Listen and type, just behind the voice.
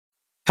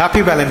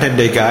Happy Valentine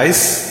Day, guys.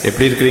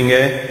 எப்படி இருக்கீங்க?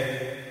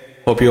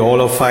 Hope you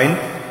all are fine.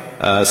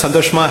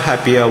 சந்தோஷமா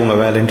ஹாப்பியா உங்க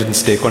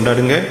வேலண்டைன்ஸ் டே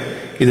கொண்டாடுங்க.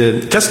 இது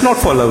just not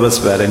for lovers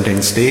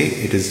Valentine's Day.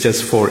 It is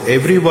just for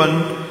everyone,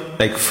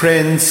 like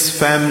friends,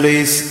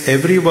 families,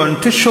 everyone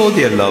to show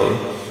their love.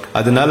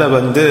 அதனால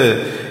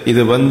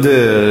இது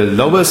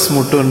lovers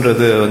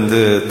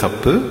மட்டும்ன்றது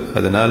தப்பு.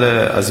 அதனால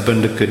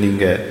ஹஸ்பண்டுக்கு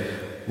நீங்க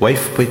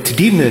ஒய்ஃப் போய்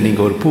திடீர்னு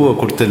நீங்க ஒரு பூவை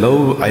கொடுத்து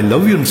ஐ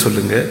லவ் யூன்னு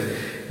சொல்லுங்க.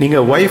 நீங்க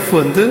ஒய்ஃப்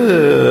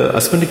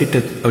ஹஸ்பண்டு கிட்ட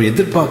அவர்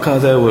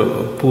எதிர்பார்க்காத ஒரு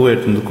பூவை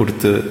எடுத்து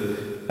கொடுத்து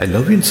ஐ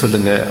லவ் யூன்னு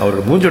சொல்லுங்க. அவர்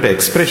மூஞ்சோட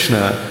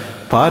எக்ஸ்பிரஷனை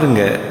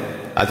பாருங்க.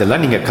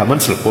 அதெல்லாம் நீங்க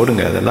கமெண்ட்ஸ்ல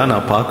போடுங்க. அதெல்லாம்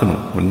நான் பார்க்கணும்.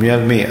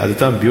 உண்மையாலுமே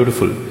அதுதான்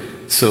beautiful.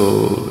 So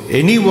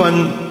any one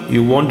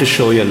you want to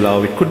show your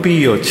love, it could be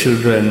your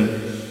children,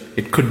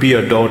 it could be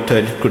your daughter,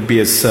 it could be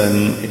a son,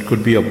 it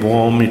could be your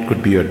mom, it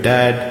could be your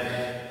dad.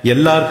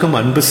 எல்லாருக்கும்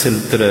அன்பு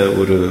செலுத்துற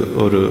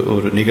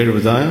ஒரு நிகழ்வு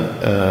தான்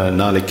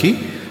நாளைக்கு.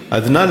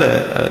 அதனால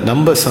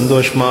நம்ம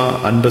சந்தோஷமா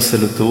அன்பை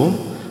செலுத்துவோம்,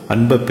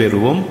 அன்பை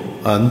பெறுவோம்.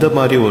 அந்த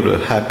மாதிரி ஒரு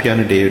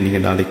ஹாப்பியான டே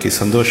நீங்கள் நாளைக்கு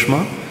சந்தோஷமா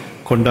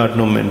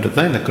கொண்டாடணும் என்று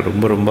தான் எனக்கு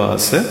ரொம்ப ரொம்ப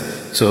ஆசை.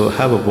 So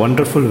have a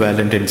wonderful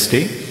Valentine's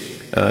டே.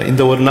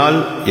 இந்த ஒரு நாள்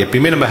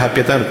எப்பயுமே நம்ம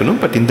ஹாப்பியாக தான் இருக்கணும்.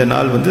 பட் இந்த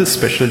நாள்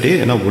ஸ்பெஷல் டே.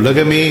 ஏன்னா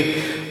உலகமே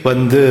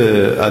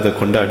அதை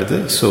கொண்டாடுது.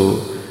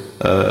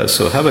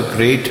 So have a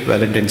great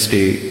Valentine's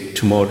day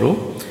tomorrow.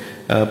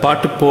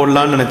 பாட்டு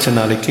போடலான்னு நினச்ச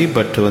நாளைக்கு,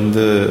 பட்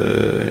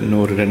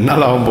இன்னும் ஒரு 2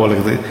 நாள் ஆகும்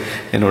போலகுது.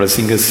 என்னோட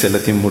சிங்கர்ஸ்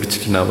எல்லாத்தையும்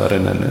முடிச்சுட்டு நான்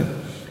வரேன். நான்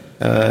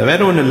வேற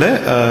ஒன்றும் இல்லை,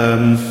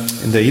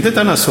 இந்த இதை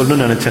தான் நான்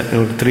சொல்லணும்னு நினச்சேன்.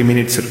 ஒரு 3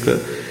 minutes இருக்கு.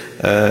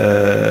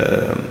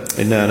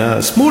 என்னன்னா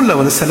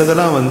ஸ்கூலில்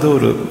சிலதெல்லாம்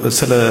ஒரு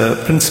சில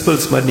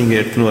பிரின்சிபல்ஸ் மாதிரி நீங்கள்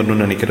எடுத்துன்னு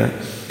வரணும்னு நினைக்கிறேன்.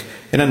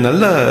 ஏன்னா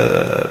நல்ல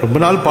ரொம்ப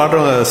நாள்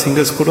பாடுற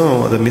சிங்கர்ஸ் கூட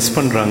அதை மிஸ்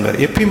பண்ணுறாங்க.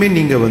 எப்பயுமே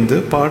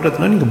நீங்கள்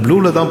பாடுறதுனா நீங்கள்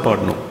ப்ளூவில் தான்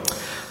பாடணும்.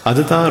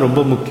 அதுதான் ரொம்ப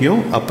முக்கியம்.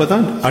 அப்போ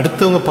தான்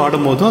அடுத்தவங்க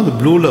பாடும் போதும் அது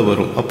ப்ளூவில்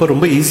வரும். அப்போ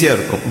ரொம்ப ஈஸியாக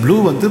இருக்கும். ப்ளூ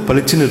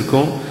பளிச்சுன்னு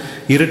இருக்கும்.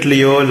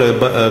 இருட்டுலையோ இல்லை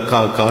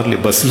கார்லேயோ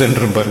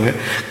பஸ்ஸில்ன்ற பாருங்க,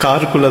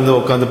 காருக்குள்ளே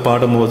உட்காந்து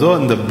பாடும் போதோ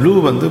அந்த ப்ளூ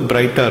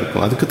பிரைட்டாக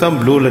இருக்கும். அதுக்கு தான்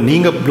ப்ளூவில்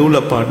நீங்கள்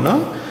ப்ளூவில் பாடினா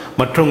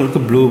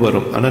மற்றவங்களுக்கு ப்ளூ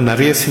வரும். ஆனால்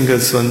நிறைய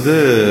சிங்கர்ஸ்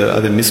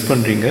அதை மிஸ்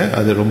பண்ணுறீங்க.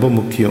 அது ரொம்ப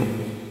முக்கியம்.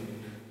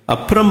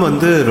 அப்புறம்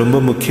ரொம்ப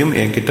முக்கியம்,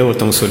 என்கிட்ட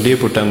ஒருத்தவங்க சொல்லியே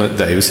போட்டாங்க,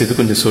 தயவு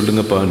செய்து கொஞ்சம்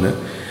சொல்லுங்கப்பான்னு.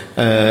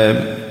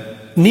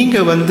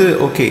 நீங்கள்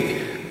ஓகே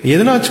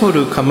எதனாச்சும் ஒரு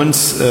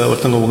கமெண்ட்ஸ்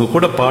ஒருத்தவங்க உங்க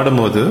கூட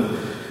பாடும்போது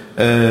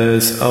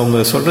அவங்க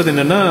சொல்றது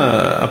என்னன்னா,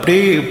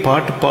 அப்படியே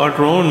பாட்டு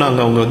பாடுறோம்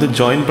நாங்கள் அவங்க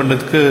ஜாயின்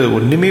பண்ணுறதுக்கு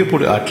ஒன்றுமே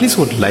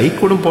அட்லீஸ்ட் ஒரு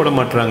லைக் கூட போட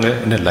மாட்டுறாங்க.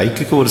 என்ன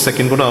லைக்குக்கு ஒரு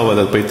செகண்ட் கூட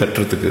ஆகாது அது போய்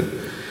தட்டுறதுக்கு.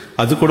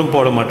 அது கூட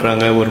போட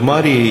மாட்டுறாங்க. ஒரு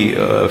மாதிரி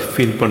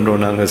ஃபீல்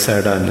பண்ணுறோம் நாங்கள்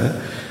சேடான்னு.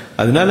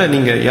 அதனால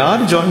நீங்கள்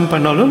யார் ஜாயின்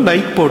பண்ணாலும்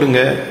லைக் போடுங்க.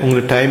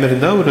 உங்களுக்கு டைம்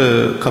இருந்தால் ஒரு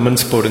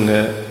கமெண்ட்ஸ் போடுங்க.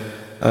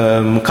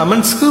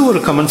 கமெண்ட்ஸ்க்கு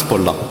ஒரு கமெண்ட்ஸ்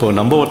போடலாம். இப்போ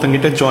நம்ம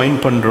ஒருத்தங்கிட்ட ஜாயின்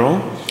பண்ணுறோம்,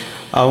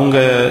 அவங்க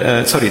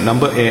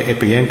நம்ம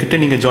இப்போ என்கிட்ட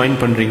நீங்கள் ஜாயின்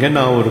பண்ணுறீங்க,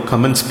 நான் ஒரு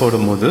கமெண்ட்ஸ்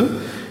போடும்போது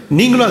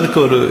நீங்களும்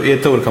அதுக்கு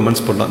ஏற்ற ஒரு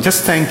கமெண்ட்ஸ் போடலாம்.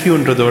 ஜஸ்ட்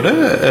தேங்க்யூன்றதோட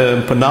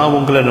இப்போ நான்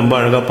உங்களை ரொம்ப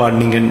அழகாக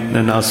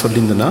பாடினீங்கன்னு நான்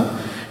சொல்லியிருந்தேன்னா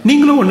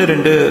நீங்களும்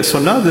 1-2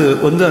 சொன்னால்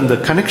அது அந்த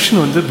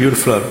கனெக்ஷன்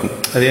பியூட்டிஃபுல்லாக இருக்கும்.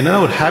 அது என்னன்னா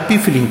ஒரு ஹாப்பி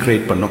ஃபீலிங்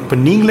கிரியேட் பண்ணும். இப்போ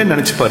நீங்களே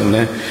நினச்சி பாருங்க,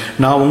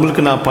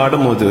 நான்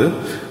பாடும்போது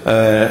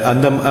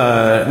அந்த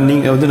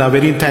நீங்கள் நான்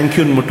வெறும்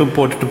தேங்க்யூன்னு மட்டும்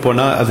போட்டுட்டு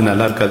போனால் அது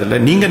நல்லா இருக்காதுல்ல.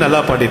 நீங்கள்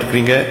நல்லா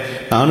பாடிருக்கிறீங்க,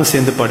 நானும்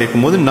சேர்ந்து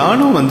பாடிருக்கும் போது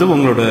நானும்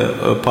உங்களோட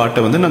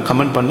பாட்டை நான்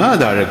கமெண்ட் பண்ணால்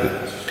அது அழகு.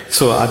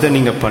 ஸோ அதை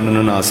நீங்கள்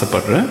பண்ணணும்னு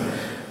ஆசைப்படுறேன்.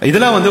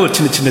 இதெல்லாம் ஒரு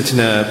சின்ன சின்ன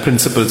சின்ன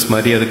பிரின்சிபல்ஸ்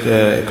மாதிரி அதுக்கு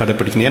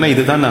கடைப்பிடிக்கணும். ஏன்னா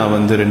இதுதான்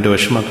நான் 2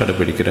 வருஷமாக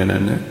கடைப்பிடிக்கிறேன்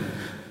நான்.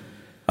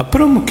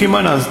 அப்புறம்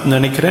முக்கியமாக நான்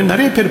நினைக்கிறேன்,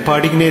 நிறைய பேர்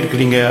பாடிக்கினே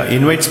இருக்கிறீங்க,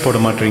 இன்வைட்ஸ் போட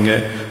மாட்டீங்க,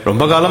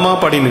 ரொம்ப காலமாக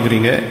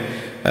பாடினுக்கிறீங்க.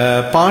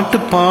 பாட்டு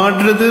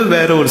பாடுறது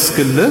வேற ஒரு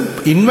ஸ்கில்லு,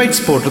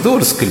 இன்வைட்ஸ் போடுறது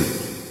ஒரு ஸ்கில்.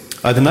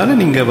 அதனால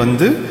நீங்கள்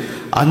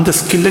அந்த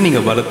ஸ்கில்லை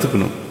நீங்கள்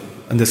வளர்த்துக்கணும்.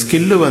 அந்த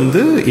ஸ்கில்லு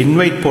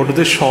இன்வைட்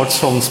போடுறது, ஷார்ட்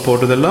சாங்ஸ்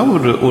போடுறதெல்லாம்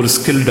ஒரு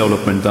ஸ்கில்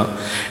டெவலப்மெண்ட் தான்.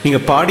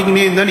 நீங்கள்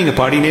பாடிக்கினே இருந்தால் நீங்கள்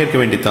பாடினே இருக்க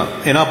வேண்டியதுதான்.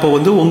 ஏன்னா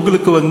அப்போ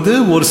உங்களுக்கு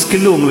ஒரு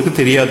ஸ்கில்லு உங்களுக்கு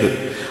தெரியாது.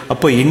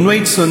 அப்போ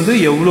இன்வைட்ஸ்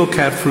எவ்வளோ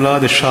கேர்ஃபுல்லாக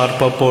அதை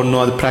ஷார்ப்பாக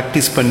போடணும், அது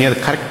ப்ராக்டிஸ் பண்ணி அதை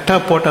கரெக்டாக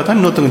போட்டால் தான்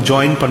இன்னொருத்தவங்க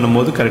ஜாயின்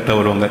பண்ணும்போது கரெக்டாக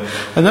வருவாங்க.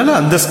 அதனால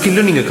அந்த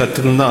ஸ்கில்லும் நீங்கள்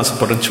கற்றுக்கணும் தான்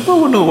ஆசைப்படுறேன். சும்மா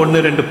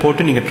 1-2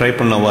 போட்டு நீங்கள் ட்ரை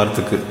பண்ணலாம்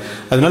வாரத்துக்கு.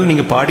 அதனால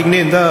நீங்கள்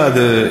பாடிக்கினே இருந்தால்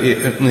அது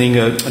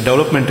நீங்கள்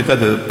டெவலப்மெண்ட்டுக்கு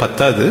அது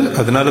பத்தாது.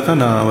 அதனால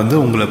தான் நான்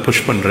உங்களை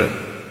புஷ் பண்ணுறேன்.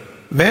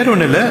 வேற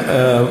ஒன்றும் இல்லை,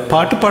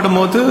 பாட்டு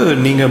பாடும்போது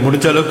நீங்கள்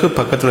முடிஞ்ச அளவுக்கு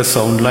பக்கத்தில்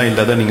சவுண்ட்லாம்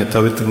இல்லாத நீங்கள்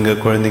தவிர்த்துங்க.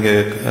 குழந்தைங்க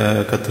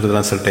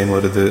கத்துறதுலாம் சில டைம்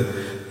வருது,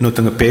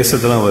 இன்னொருத்தவங்க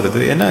பேசுறதுலாம் வருது.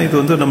 ஏன்னா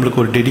இது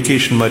நம்மளுக்கு ஒரு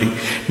டெடிகேஷன் மாதிரி.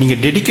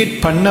 நீங்கள் டெடிகேட்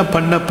பண்ண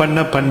பண்ண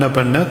பண்ண பண்ண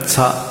பண்ண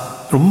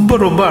ரொம்ப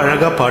ரொம்ப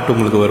அழகாக பாட்டு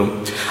உங்களுக்கு வரும்.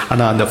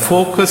 ஆனால் அந்த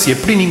ஃபோக்கஸ்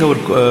எப்படி நீங்கள்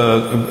ஒரு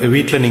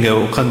வீட்டில்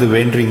நீங்கள் உட்காந்து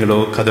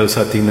வேண்டுறீங்களோ கதவை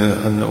சாத்தின்னு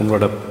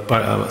உங்களோட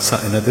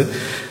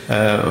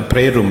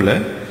ப்ரேயர் ரூமில்,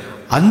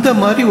 அந்த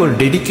மாதிரி ஒரு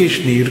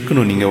டெடிகேஷன்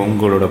இருக்கணும் நீங்கள்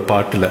உங்களோட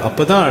பாட்டில்.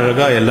 அப்போ தான்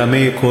அழகாக எல்லாமே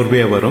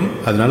கோர்வையாக வரும்.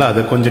 அதனால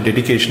அதை கொஞ்சம்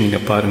டெடிகேஷன்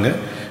நீங்கள் பாருங்கள்.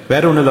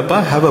 வேற ஒன்றும் இல்லைப்பா.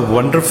 Have a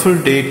wonderful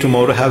day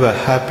tomorrow. Have a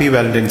happy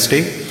Valentine's டே.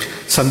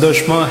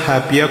 சந்தோஷமாக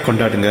ஹாப்பியாக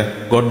கொண்டாடுங்க.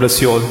 God bless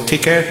you all.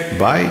 Take care.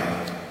 Bye.